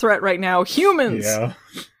threat right now. Humans! Yeah.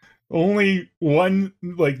 Only one,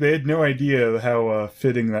 they had no idea how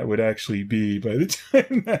fitting that would actually be by the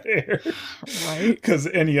time that aired. Right. Because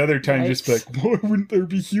any other time, just be like, why wouldn't there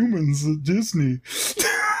be humans at Disney?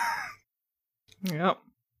 Yep.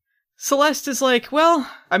 Celeste is like, well,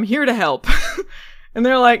 I'm here to help. And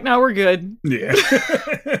they're like, no, we're good. Yeah.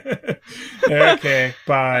 Okay,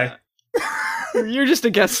 bye. You're just a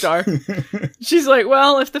guest star. She's like,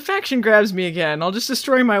 well, if the faction grabs me again, I'll just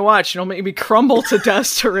destroy my watch and it'll make me crumble to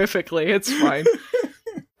dust horrifically. It's fine.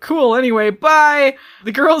 Cool, anyway, bye!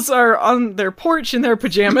 The girls are on their porch in their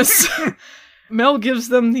pajamas. Mel gives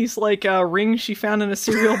them these, rings she found in a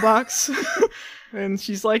cereal box. And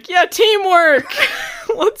she's like, yeah, teamwork!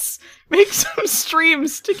 Let's make some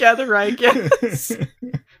streams together, I guess.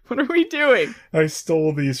 What are we doing? I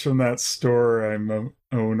stole these from that store I'm a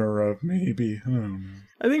owner of, maybe.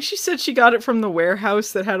 I think she said she got it from the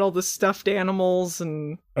warehouse that had all the stuffed animals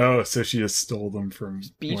and... Oh, so she just stole them from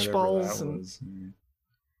beach balls and... was.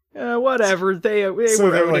 Whatever. They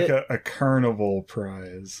so they're like it. a carnival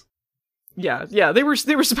prize. Yeah, they were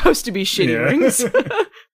supposed to be shitty rings.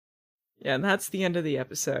 Yeah, and that's the end of the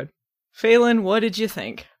episode. Phelan, what did you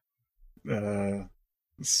think?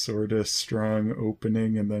 Sort of strong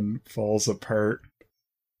opening and then falls apart.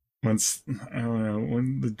 Once, I don't know,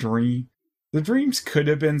 when the dreams could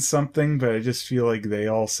have been something, but I just feel like they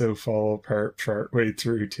also fall apart partway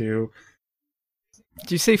through too.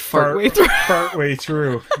 Did you say way through? Partway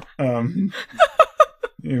through. It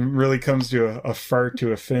really comes to a fart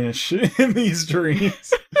to a finish in these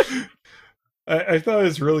dreams. I thought it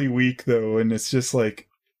was really weak though, and it's just like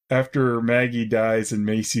after Maggie dies in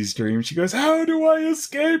Macy's dream, she goes, "How do I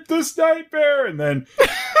escape this nightmare?" And then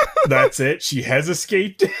that's it. She has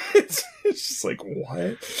escaped it. It's just like,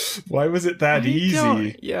 what? Why was it that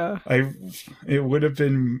easy? Yeah. It would have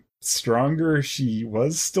been stronger if she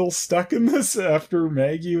was still stuck in this after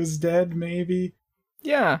Maggie was dead, maybe.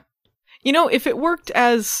 Yeah. If it worked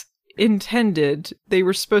as intended, they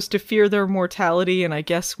were supposed to fear their mortality and I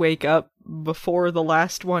guess wake up before the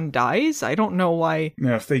last one dies. I don't know why.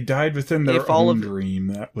 Now, if they died within their own dream,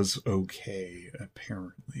 that was okay,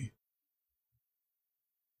 apparently.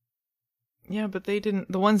 Yeah, but they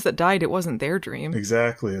didn't. The ones that died, it wasn't their dream.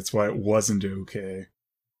 Exactly. That's why it wasn't okay.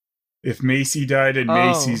 If Macy died in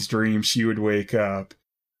Macy's dream, she would wake up.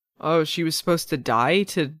 Oh, she was supposed to die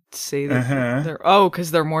to say that they're... Oh,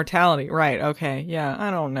 because their mortality. Right, okay. Yeah,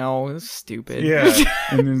 I don't know. It's stupid. Yeah,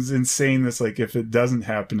 and it's insane that's like, if it doesn't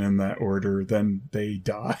happen in that order, then they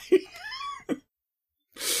die.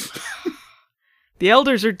 The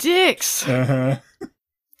elders are dicks! Uh-huh.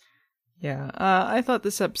 Yeah, I thought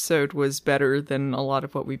this episode was better than a lot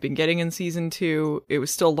of what we've been getting in Season 2. It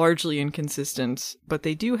was still largely inconsistent, but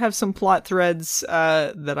they do have some plot threads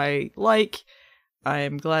that I like.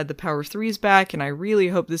 I'm glad the Power 3 is back, and I really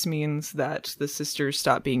hope this means that the sisters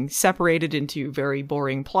stop being separated into very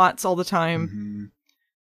boring plots all the time.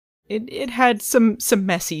 Mm-hmm. It had some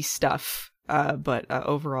messy stuff, but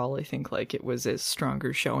overall I think it was a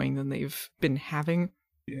stronger showing than they've been having.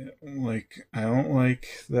 Yeah, I don't like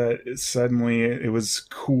that suddenly it was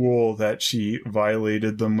cool that she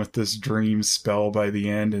violated them with this dream spell by the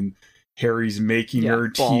end, and Harry's making her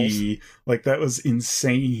tea. That was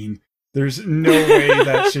insane. There's no way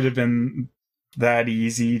that should have been that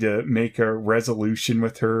easy to make a resolution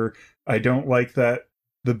with her. I don't like that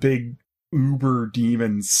the big uber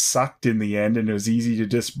demon sucked in the end and it was easy to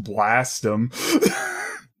just blast him.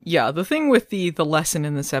 Yeah, the thing with the lesson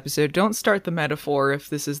in this episode, don't start the metaphor if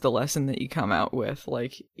this is the lesson that you come out with.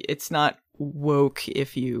 Like, it's not woke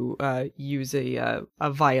if you use a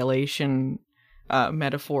violation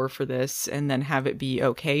metaphor for this and then have it be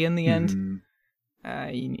okay in the end.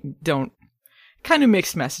 You don't... Kind of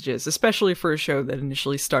mixed messages, especially for a show that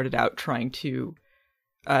initially started out trying to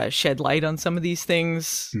shed light on some of these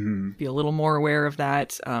things, be a little more aware of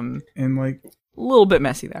that. And like... A little bit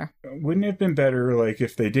messy there. Wouldn't it have been better, like,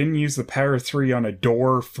 if they didn't use the Power 3 on a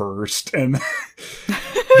door first, and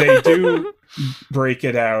they do break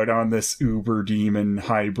it out on this Uber Demon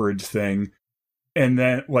hybrid thing, and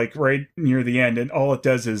then, like, right near the end, and all it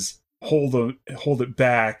does is hold it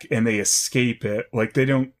back, and they escape it. Like,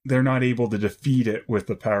 they're not able to defeat it with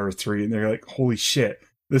the Power 3, and they're like, holy shit,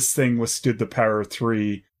 this thing withstood the Power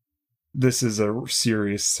 3. This is a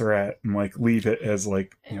serious threat, and, like, leave it as,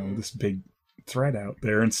 like, you know, this big threat out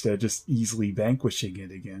there instead of just easily vanquishing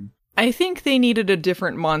it again. I think they needed a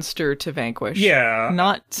different monster to vanquish. Yeah.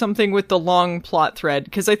 Not something with the long plot thread,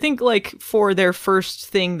 because I think, like, for their first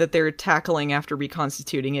thing that they're tackling after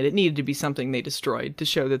reconstituting it, it needed to be something they destroyed to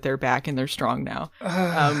show that they're back and they're strong now.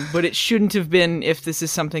 But it shouldn't have been, if this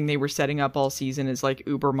is something they were setting up all season as, like,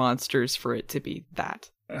 uber monsters, for it to be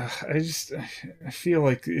that. I feel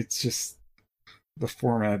like it's just the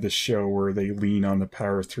format of the show where they lean on the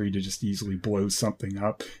Power 3 to just easily blow something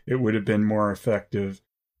up. It would have been more effective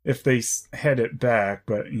if they had it back,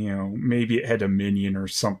 but, you know, maybe it had a minion or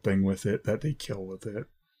something with it that they kill with it.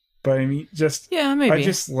 But I mean, maybe. I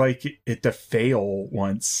just like it to fail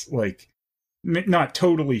once, like, not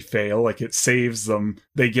totally fail, like it saves them,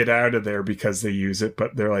 they get out of there because they use it,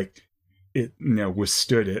 but they're like, it, you know,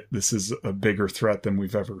 withstood it. This is a bigger threat than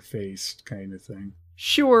we've ever faced, kind of thing.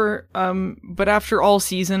 Sure, but after all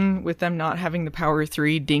season, with them not having the Power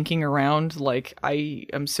 3 dinking around, like, I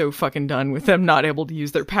am so fucking done with them not able to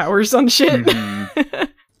use their powers on shit.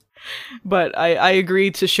 But I agree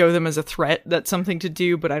to show them as a threat, that's something to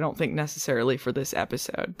do, but I don't think necessarily for this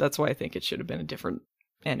episode. That's why I think it should have been a different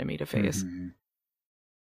enemy to face.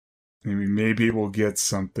 I mean, maybe we'll get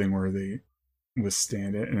something where they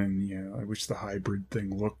withstand it, and, you know, I wish the hybrid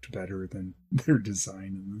thing looked better than their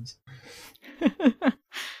design in this.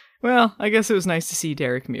 Well, I guess it was nice to see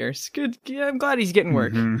Derek Mears. Good. Yeah, I'm glad he's getting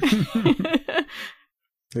work.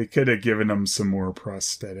 They could have given him some more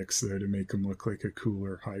prosthetics, though, to make him look like a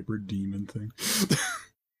cooler hybrid demon thing.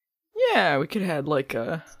 Yeah, we could have had, like,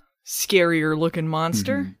 a scarier looking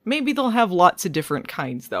monster. Maybe they'll have lots of different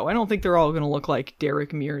kinds, though. I don't think they're all going to look like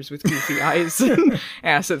Derek Mears with goofy eyes and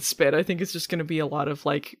acid spit. I think it's just going to be a lot of,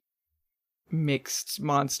 like, mixed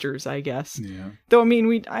monsters, I guess. Yeah. Though, I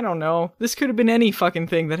mean, I don't know. This could have been any fucking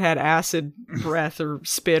thing that had acid breath or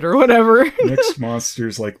spit or whatever. Mixed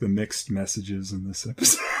monsters like the mixed messages in this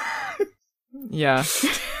episode. Yeah.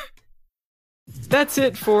 That's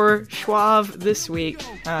it for Schwab this week.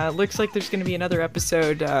 Looks like there's going to be another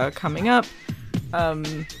episode coming up in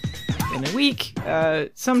a week.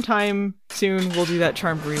 Sometime soon we'll do that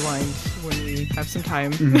Charmed Rewind when we have some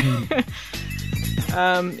time.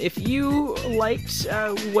 If you liked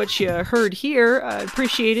what you heard here, I'd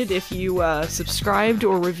appreciate it if you subscribed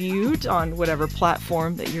or reviewed on whatever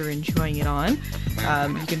platform that you're enjoying it on.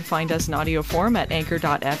 You can find us in audio form at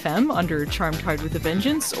anchor.fm under Charmed Hard with a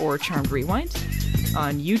Vengeance or Charmed Rewind.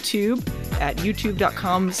 On YouTube at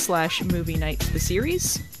youtube.com/movie nights the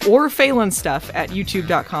series, or Phelan stuff at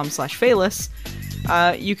youtube.com/Phelis.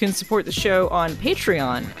 You can support the show on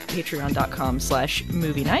Patreon,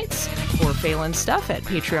 patreon.com/movie nights, or Phelan stuff at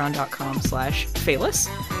patreon.com/Phelis.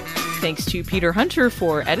 Thanks to Peter Hunter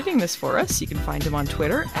for editing this for us. You can find him on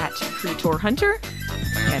Twitter at CreatorHunter.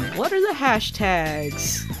 And what are the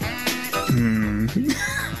hashtags?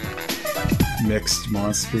 Mixed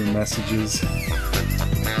monster messages.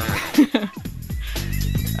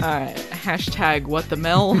 Alright, hashtag what the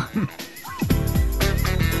mel.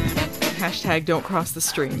 Hashtag don't cross the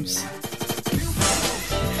streams.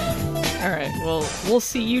 Alright, well, we'll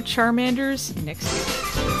see you Charmanders next week.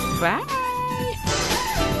 Bye!